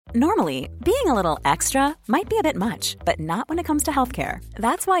Normally, being a little extra might be a bit much, but not when it comes to healthcare.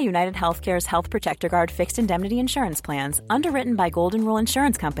 That's why United Healthcare's Health Protector Guard fixed indemnity insurance plans, underwritten by Golden Rule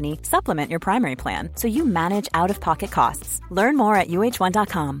Insurance Company, supplement your primary plan so you manage out-of-pocket costs. Learn more at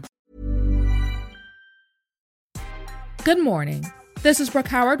uh1.com. Good morning. This is Brooke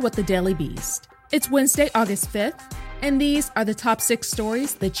Howard with The Daily Beast. It's Wednesday, August 5th, and these are the top 6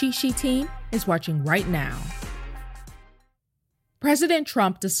 stories the Cheat Sheet team is watching right now. President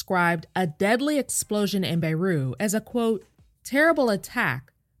Trump described a deadly explosion in Beirut as a, quote, terrible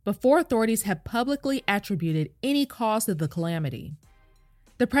attack before authorities have publicly attributed any cause to the calamity.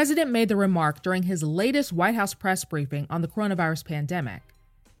 The president made the remark during his latest White House press briefing on the coronavirus pandemic.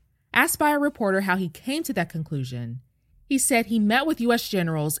 Asked by a reporter how he came to that conclusion, he said he met with U.S.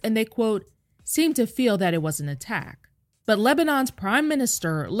 generals and they, quote, seemed to feel that it was an attack. But Lebanon's prime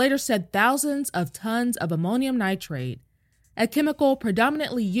minister later said thousands of tons of ammonium nitrate, a chemical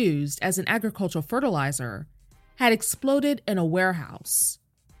predominantly used as an agricultural fertilizer, had exploded in a warehouse.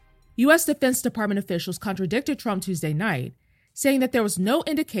 U.S. Defense Department officials contradicted Trump Tuesday night, saying that there was no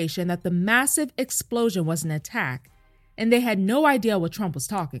indication that the massive explosion was an attack, and they had no idea what Trump was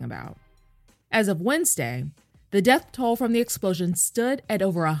talking about. As of Wednesday, the death toll from the explosion stood at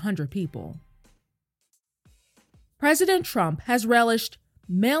over 100 people. President Trump has relished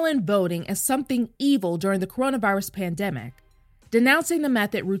mail-in voting as something evil during the coronavirus pandemic, denouncing the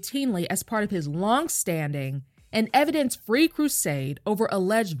method routinely as part of his long-standing and evidence-free crusade over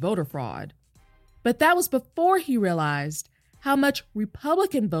alleged voter fraud. But that was before he realized how much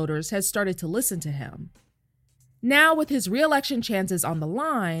Republican voters had started to listen to him. Now, with his re-election chances on the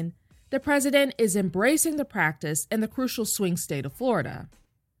line, the president is embracing the practice in the crucial swing state of Florida.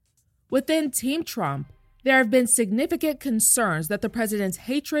 Within Team Trump, there have been significant concerns that the president's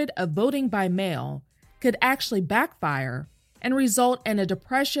hatred of voting by mail could actually backfire and result in a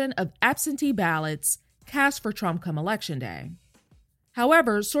depression of absentee ballots cast for Trump come Election Day.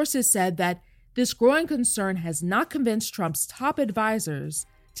 However, sources said that this growing concern has not convinced Trump's top advisors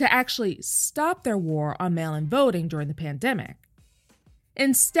to actually stop their war on mail-in voting during the pandemic.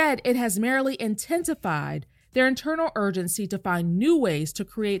 Instead, it has merely intensified their internal urgency to find new ways to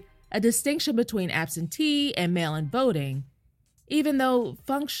create a distinction between absentee and mail-in voting, even though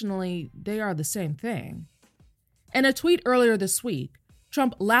functionally they are the same thing. In a tweet earlier this week,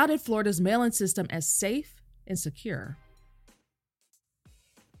 Trump lauded Florida's mail-in system as safe and secure.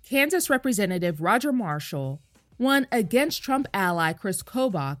 Kansas Representative Roger Marshall won against Trump ally Chris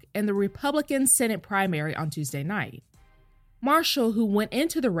Kobach in the Republican Senate primary on Tuesday night. Marshall, who went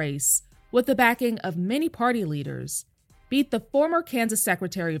into the race with the backing of many party leaders, beat the former Kansas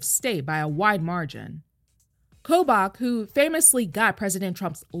Secretary of State by a wide margin. Kobach, who famously got President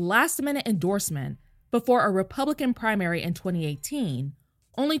Trump's last-minute endorsement before a Republican primary in 2018,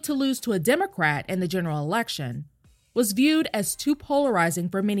 only to lose to a Democrat in the general election, was viewed as too polarizing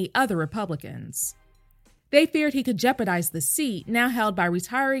for many other Republicans. They feared he could jeopardize the seat now held by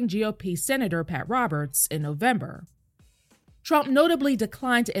retiring GOP Senator Pat Roberts in November. Trump notably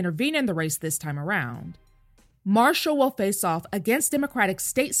declined to intervene in the race this time around. Marshall will face off against Democratic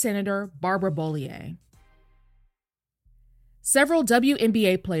State Senator Barbara Bollier. Several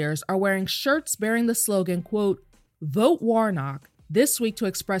WNBA players are wearing shirts bearing the slogan, quote, Vote Warnock, this week to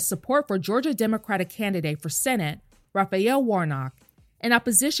express support for Georgia Democratic candidate for Senate, Raphael Warnock, in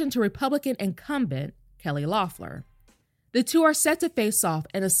opposition to Republican incumbent Kelly Loeffler. The two are set to face off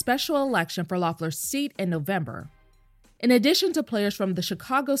in a special election for Loeffler's seat in November. In addition to players from the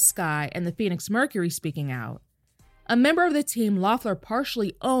Chicago Sky and the Phoenix Mercury speaking out, a member of the team Loeffler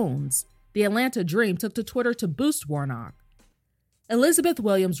partially owns, the Atlanta Dream, took to Twitter to boost Warnock. Elizabeth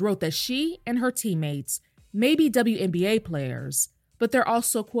Williams wrote that she and her teammates may be WNBA players, but they're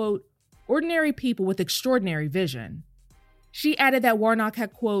also, quote, ordinary people with extraordinary vision. She added that Warnock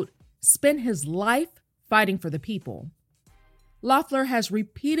had, quote, spent his life fighting for the people. Loeffler has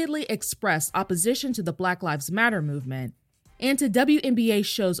repeatedly expressed opposition to the Black Lives Matter movement and to WNBA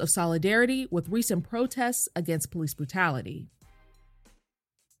shows of solidarity with recent protests against police brutality.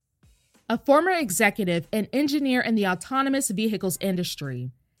 A former executive and engineer in the autonomous vehicles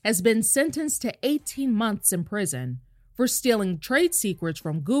industry has been sentenced to 18 months in prison for stealing trade secrets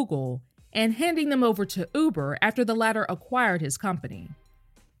from Google and handing them over to Uber after the latter acquired his company.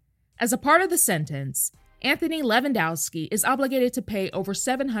 As a part of the sentence, Anthony Levandowski is obligated to pay over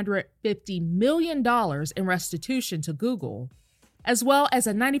 $750 million in restitution to Google, as well as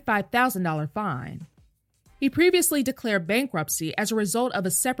a $95,000 fine. He previously declared bankruptcy as a result of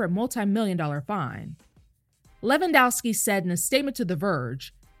a separate multi-million-dollar fine. Lewandowski said in a statement to The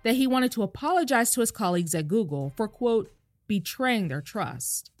Verge that he wanted to apologize to his colleagues at Google for, quote, betraying their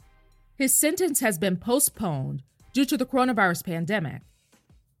trust. His sentence has been postponed due to the coronavirus pandemic.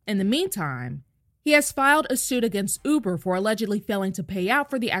 In the meantime, he has filed a suit against Uber for allegedly failing to pay out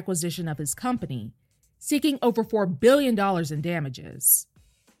for the acquisition of his company, seeking over $4 billion in damages.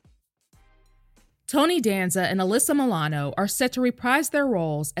 Tony Danza and Alyssa Milano are set to reprise their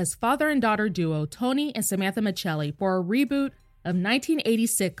roles as father and daughter duo Tony and Samantha Michelli for a reboot of 1980s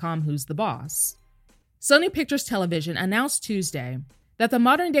sitcom Who's the Boss? Sony Pictures Television announced Tuesday that the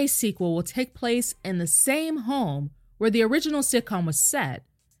modern-day sequel will take place in the same home where the original sitcom was set,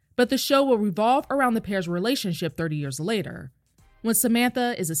 but the show will revolve around the pair's relationship 30 years later, when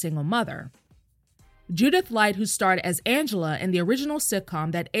Samantha is a single mother. Judith Light, who starred as Angela in the original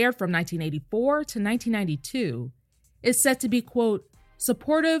sitcom that aired from 1984 to 1992, is set to be, quote,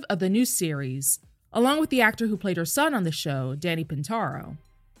 supportive of the new series, along with the actor who played her son on the show, Danny Pintaro.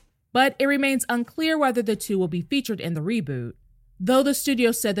 But it remains unclear whether the two will be featured in the reboot, though the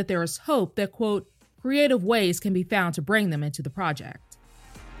studio said that there is hope that, quote, creative ways can be found to bring them into the project.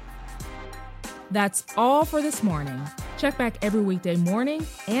 That's all for this morning. Check back every weekday morning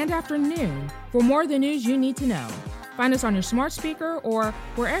and afternoon for more of the news you need to know. Find us on your smart speaker or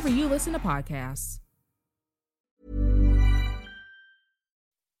wherever you listen to podcasts.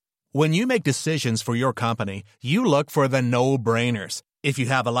 When you make decisions for your company, you look for the no-brainers. If you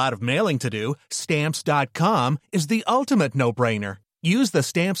have a lot of mailing to do, Stamps.com is the ultimate no-brainer. Use the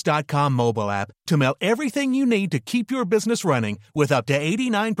Stamps.com mobile app to mail everything you need to keep your business running with up to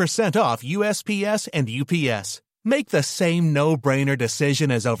 89% off USPS and UPS. Make the same no-brainer decision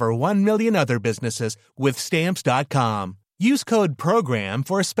as over 1 million other businesses with Stamps.com. Use code PROGRAM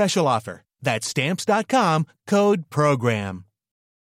for a special offer. That's Stamps.com, code PROGRAM.